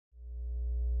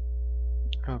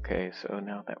Okay, so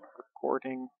now that we're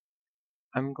recording,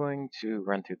 I'm going to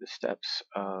run through the steps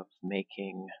of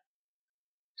making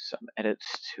some edits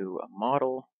to a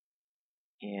model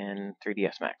in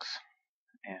 3ds Max.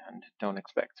 And don't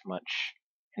expect much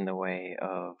in the way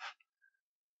of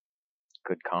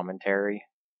good commentary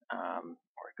or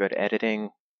good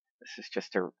editing. This is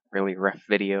just a really rough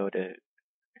video to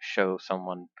show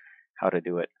someone how to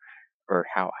do it, or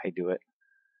how I do it.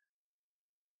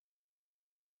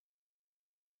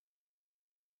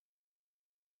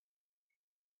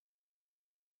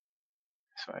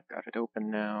 So I've got it open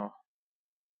now.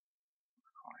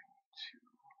 I'm going to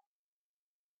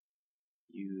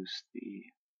use the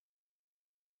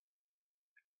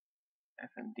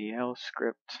FMDL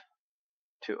script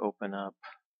to open up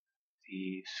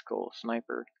the Skull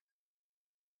Sniper.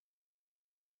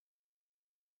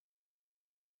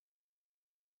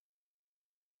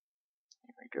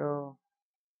 Here we go.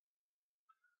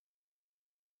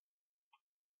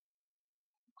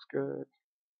 Looks good.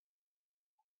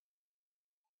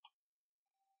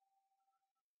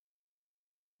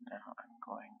 Now I'm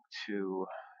going to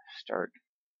start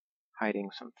hiding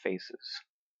some faces.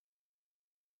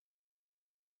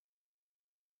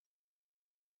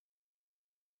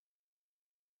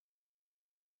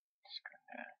 Just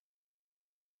gonna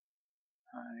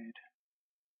hide.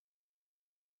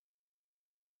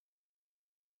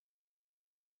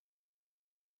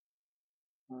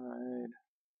 Hide.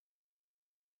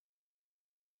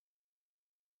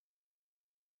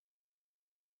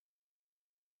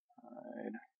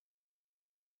 Hide.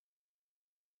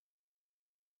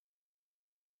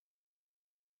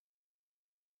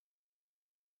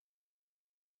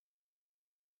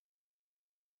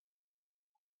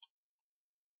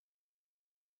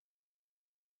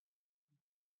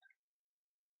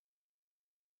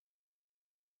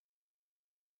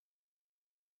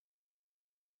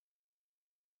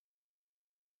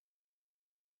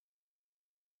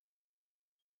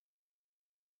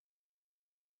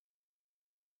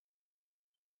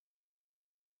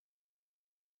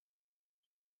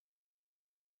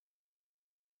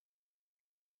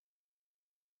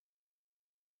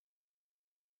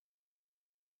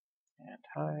 And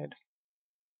hide.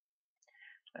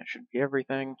 That should be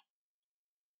everything.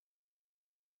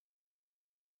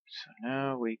 So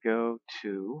now we go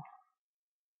to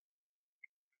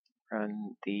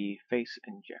run the face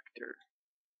injector.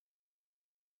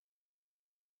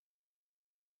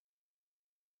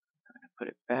 I'm going to put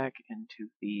it back into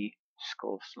the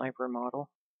Skull Sniper model.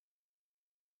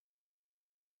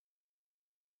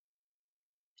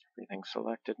 Everything's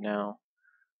selected now.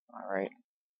 Alright,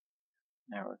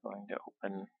 now we're going to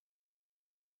open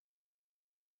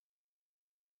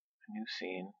a new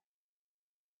scene.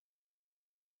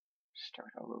 Start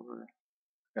all over.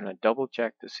 I'm going to double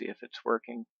check to see if it's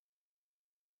working.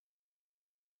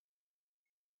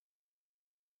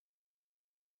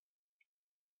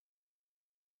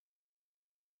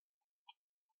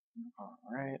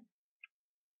 Alright.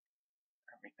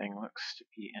 Everything looks to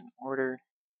be in order.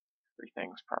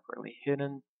 Everything's properly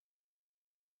hidden.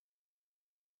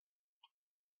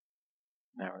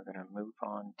 Now we're going to move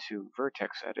on to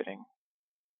vertex editing.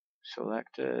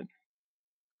 Select it.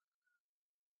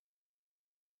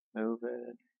 Move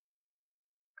it.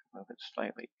 Move it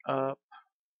slightly up.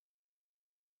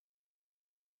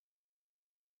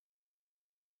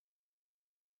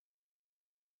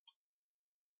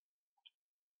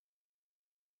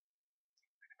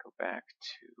 Go back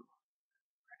to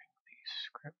running the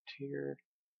script here.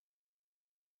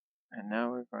 And now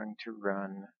we're going to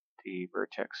run the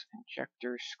vertex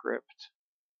injector script.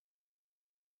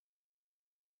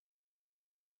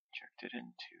 Inject it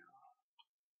into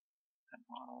that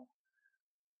model.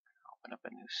 Open up a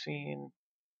new scene.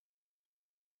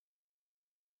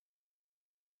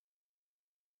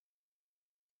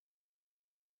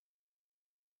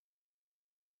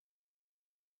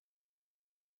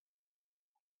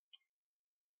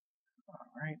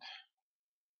 Alright.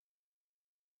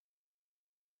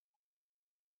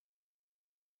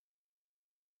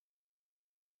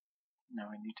 Now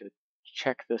we need to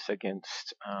check this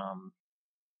against,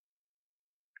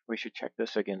 we should check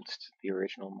this against the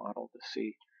original model to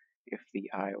see if the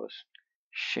eye was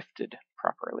shifted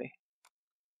properly.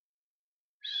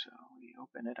 So we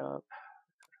open it up,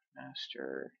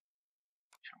 master,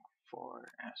 chunk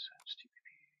 4, assets,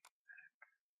 TPP,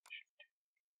 back,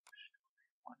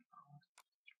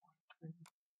 1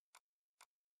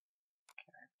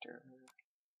 character,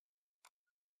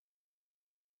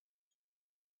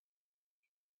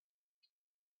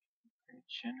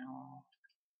 original,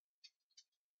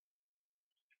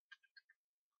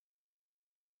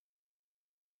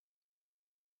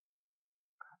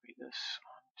 this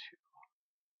onto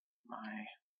my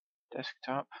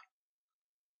desktop.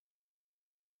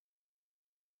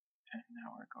 And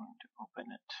now we're going to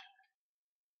open it.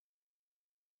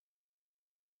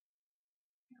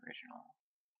 The original.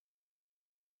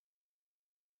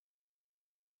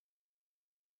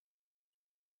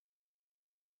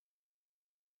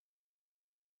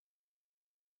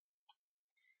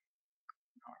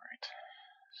 Alright,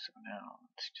 so now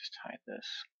let's just hide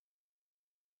this.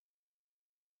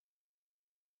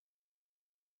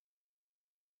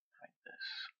 Hide this.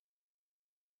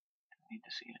 Don't need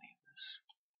to see any of this.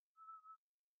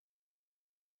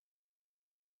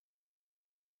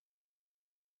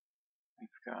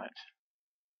 We've got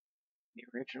the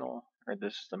original, or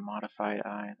this is the modified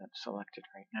eye that's selected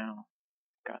right now.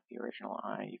 Got the original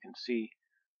eye. You can see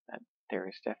that there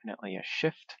is definitely a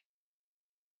shift.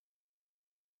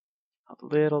 A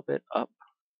little bit up,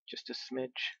 just a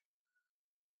smidge.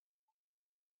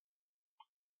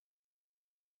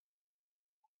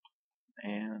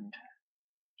 And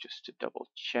just to double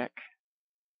check,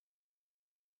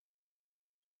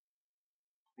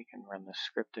 we can run the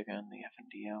script again, the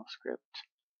FNDL script.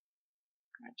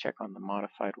 I'm going to check on the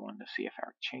modified one to see if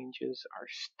our changes are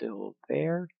still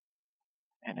there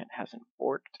and it hasn't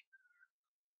borked.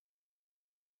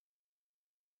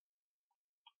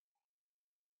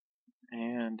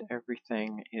 And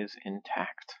everything is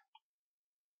intact.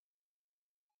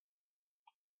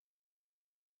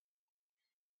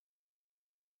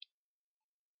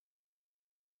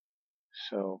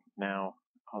 So now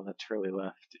all that's really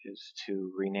left is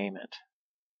to rename it.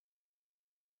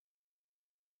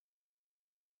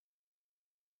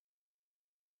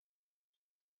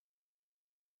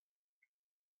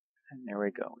 And there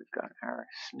we go. We've got our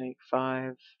snake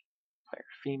 5, player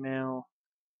female,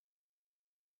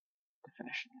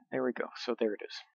 definition. There we go. So there it is.